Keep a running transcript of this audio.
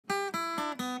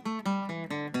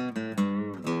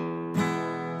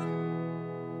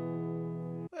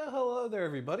there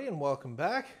everybody and welcome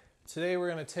back. Today we're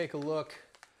going to take a look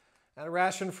at a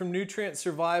ration from Nutrient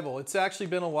Survival. It's actually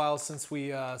been a while since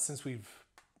we've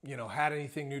had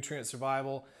anything Nutrient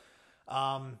Survival.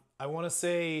 I want to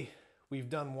say we've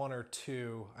done one or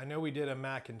two. I know we did a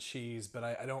mac and cheese, but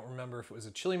I don't remember if it was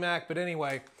a chili mac. But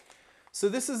anyway, so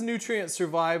this is Nutrient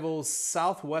Survival's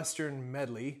Southwestern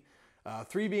Medley.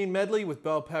 3-bean medley with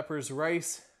bell peppers,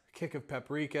 rice, kick of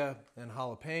paprika, and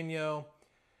jalapeno.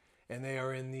 And they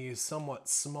are in these somewhat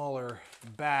smaller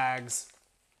bags.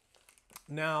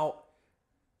 Now,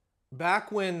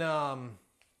 back when I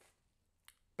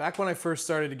first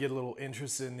started to get a little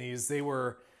interested in these, they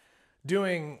were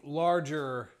doing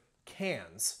larger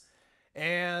cans.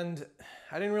 And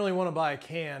I didn't really want to buy a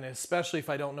can, especially if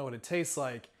I don't know what it tastes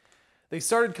like. They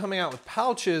started coming out with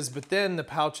pouches, but then the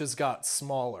pouches got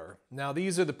smaller. Now,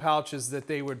 these are the pouches that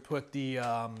they would put the,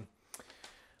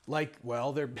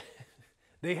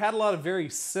 they had a lot of very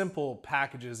simple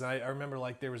packages. I remember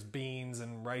like there was beans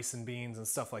and rice and beans and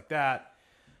stuff like that.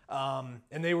 And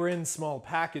they were in small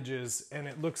packages, and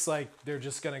it looks like they're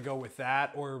just gonna go with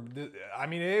that.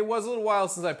 It was a little while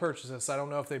since I purchased this. I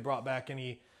don't know if they brought back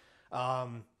any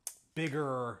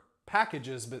bigger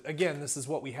packages, but again, this is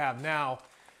what we have now.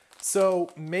 So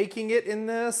making it in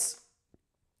this,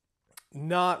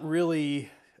 not really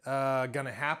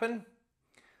gonna happen.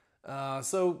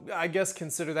 So I guess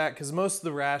consider that, because most of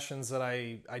the rations that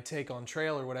I take on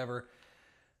trail or whatever,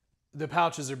 the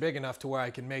pouches are big enough to where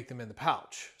I can make them in the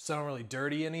pouch. So I don't really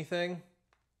dirty anything,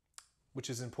 which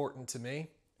is important to me.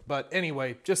 But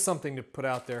anyway, just something to put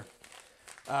out there.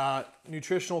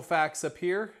 Nutritional facts up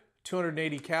here,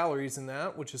 280 calories in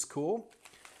that, which is cool.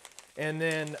 And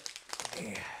then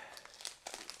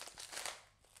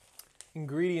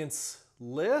ingredients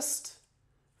list,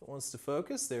 if it wants to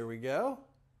focus, there we go.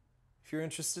 If you're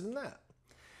interested in that.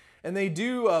 And they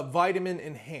do vitamin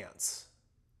enhance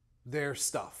their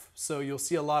stuff. So you'll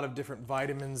see a lot of different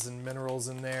vitamins and minerals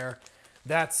in there.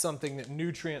 That's something that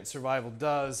Nutrient Survival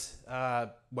does.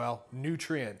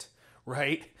 Nutrient,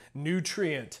 right?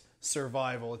 Nutrient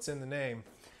Survival, it's in the name.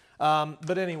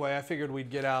 But anyway, I figured we'd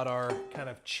get out our kind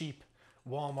of cheap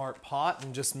Walmart pot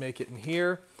and just make it in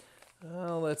here.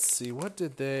 Let's see, what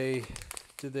did they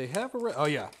have? Oh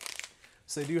yeah.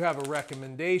 So they do have a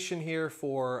recommendation here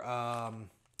for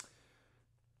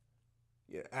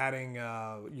adding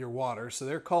your water. So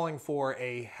they're calling for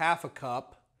a half a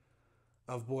cup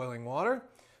of boiling water.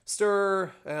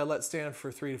 Stir, let stand for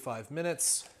 3 to 5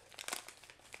 minutes.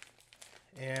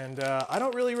 And I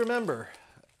don't really remember.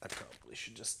 I probably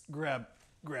should just grab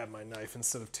my knife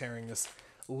instead of tearing this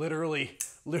literally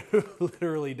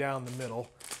down the middle.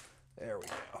 There we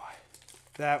go.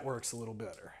 That works a little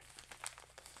better.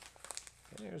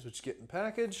 Here's what you get in the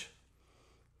package.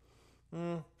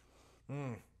 I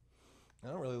don't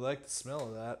really like the smell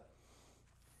of that.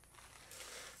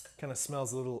 Kind of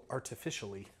smells a little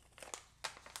artificially.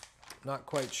 Not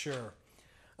quite sure.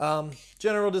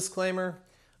 General disclaimer,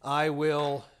 I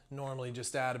will normally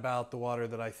just add about the water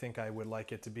that I think I would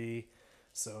like it to be.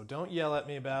 So don't yell at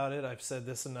me about it. I've said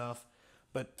this enough.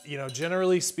 But,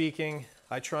 generally speaking,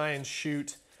 I try and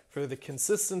shoot for the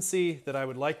consistency that I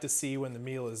would like to see when the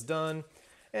meal is done.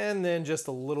 And then just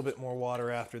a little bit more water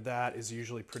after that is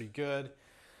usually pretty good.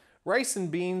 Rice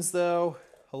and beans, though,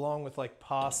 along with like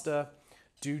pasta,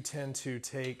 do tend to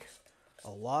take a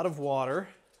lot of water.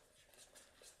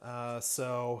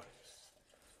 So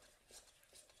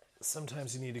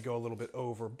sometimes you need to go a little bit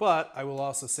over. But I will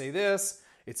also say this,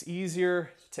 it's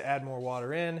easier to add more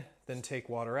water in than take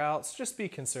water out. So just be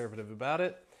conservative about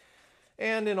it.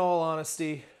 And in all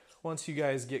honesty, once you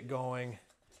guys get going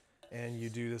and you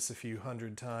do this a few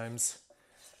hundred times,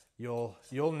 you'll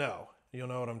know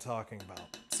what I'm talking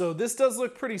about. So this does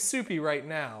look pretty soupy right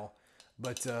now,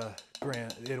 but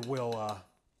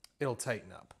it'll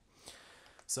tighten up.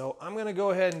 So I'm gonna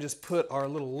go ahead and just put our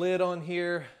little lid on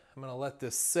here. I'm gonna let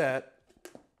this set,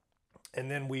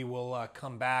 and then we will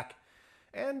come back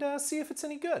and see if it's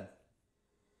any good.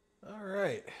 All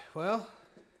right, well,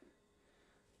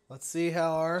 let's see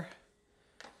how our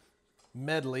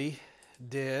medley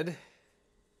did.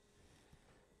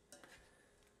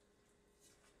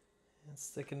 It's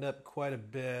thickened up quite a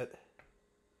bit.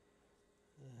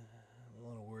 I'm a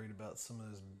little worried about some of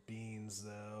those beans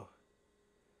though.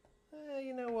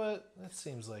 You know what? That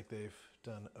seems like they've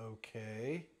done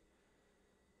okay.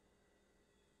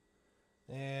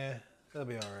 Yeah, they'll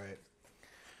be all right.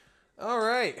 All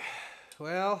right,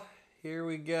 well, here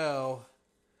we go.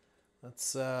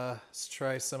 Let's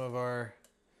try some of our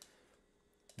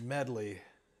medley.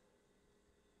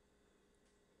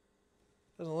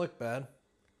 Doesn't look bad.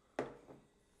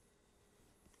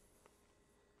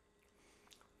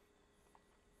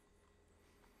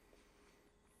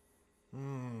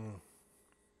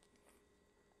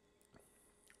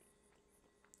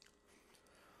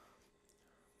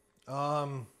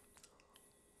 Um,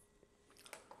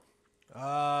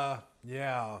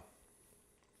 yeah.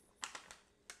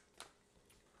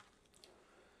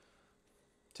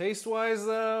 Taste-wise,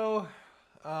 though,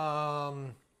 I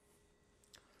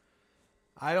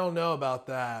don't know about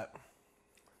that.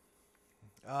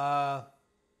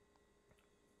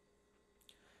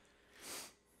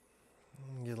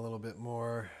 Get a little bit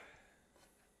more.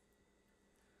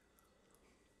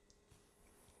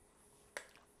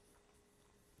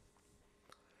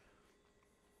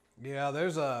 Yeah,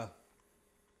 there's a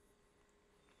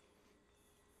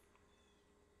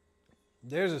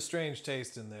strange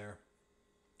taste in there.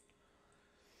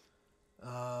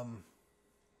 I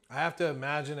have to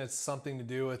imagine it's something to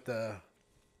do with the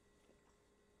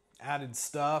added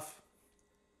stuff.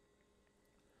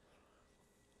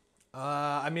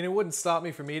 I mean, it wouldn't stop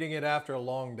me from eating it after a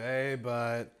long day,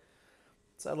 but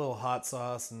let's add a little hot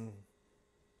sauce and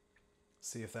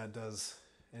see if that does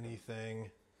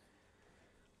anything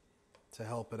to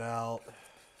help it out.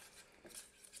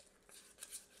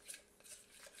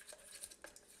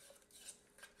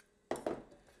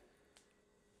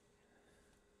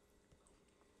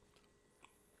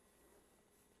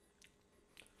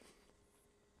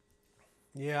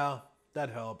 Yeah, that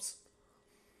helps.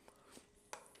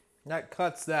 That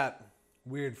cuts that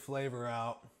weird flavor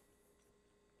out.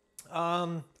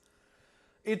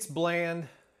 It's bland.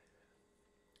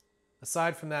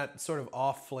 Aside from that sort of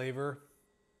off flavor,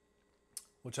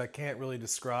 which I can't really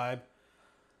describe.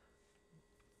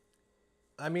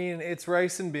 I mean, it's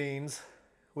rice and beans,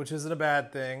 which isn't a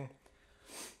bad thing.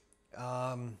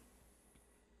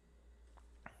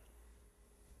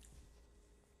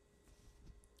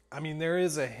 I mean, there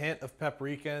is a hint of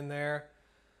paprika in there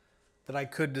that I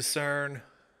could discern.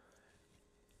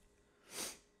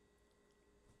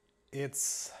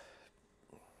 It's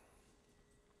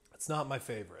not my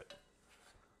favorite.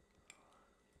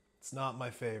 It's not my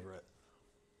favorite.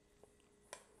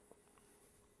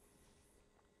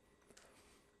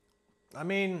 I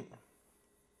mean,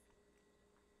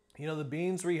 you know, the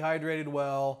beans rehydrated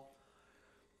well.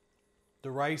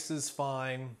 The rice is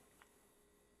fine.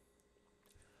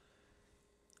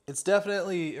 It's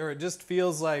definitely, or it just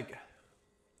feels like,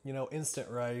 you know, instant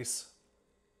rice.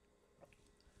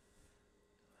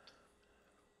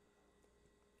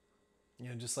 You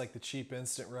know, just like the cheap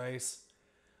instant rice.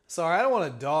 Sorry, I don't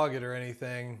want to dog it or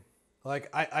anything. Like,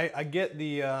 I get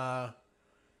the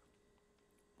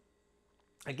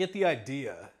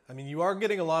idea. I mean, you are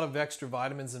getting a lot of extra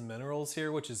vitamins and minerals here,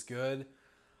 which is good.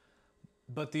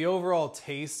 But the overall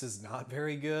taste is not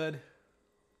very good.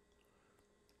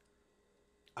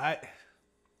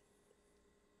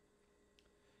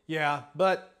 Yeah,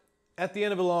 but at the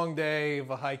end of a long day of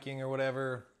a hiking or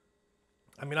whatever,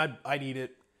 I mean, I'd eat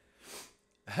it.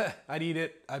 I'd eat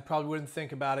it. I probably wouldn't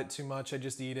think about it too much. I'd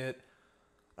just eat it.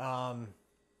 But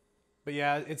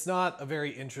yeah, it's not a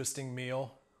very interesting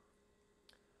meal.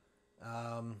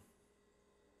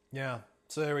 Yeah,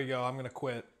 so there we go. I'm going to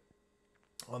quit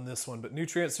on this one. But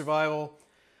Nutrient Survival,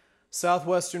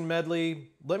 Southwestern Medley.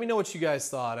 Let me know what you guys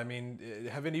thought. I mean,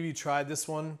 have any of you tried this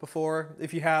one before?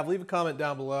 If you have, leave a comment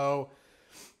down below.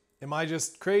 Am I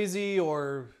just crazy,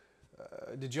 or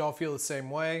did y'all feel the same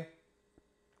way?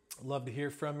 I'd love to hear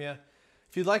from you.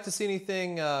 If you'd like to see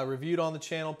anything reviewed on the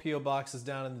channel, P.O. Box is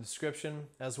down in the description,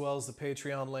 as well as the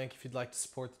Patreon link if you'd like to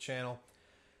support the channel.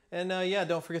 And yeah,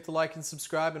 don't forget to like and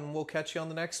subscribe, and we'll catch you on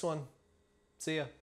the next one. See ya.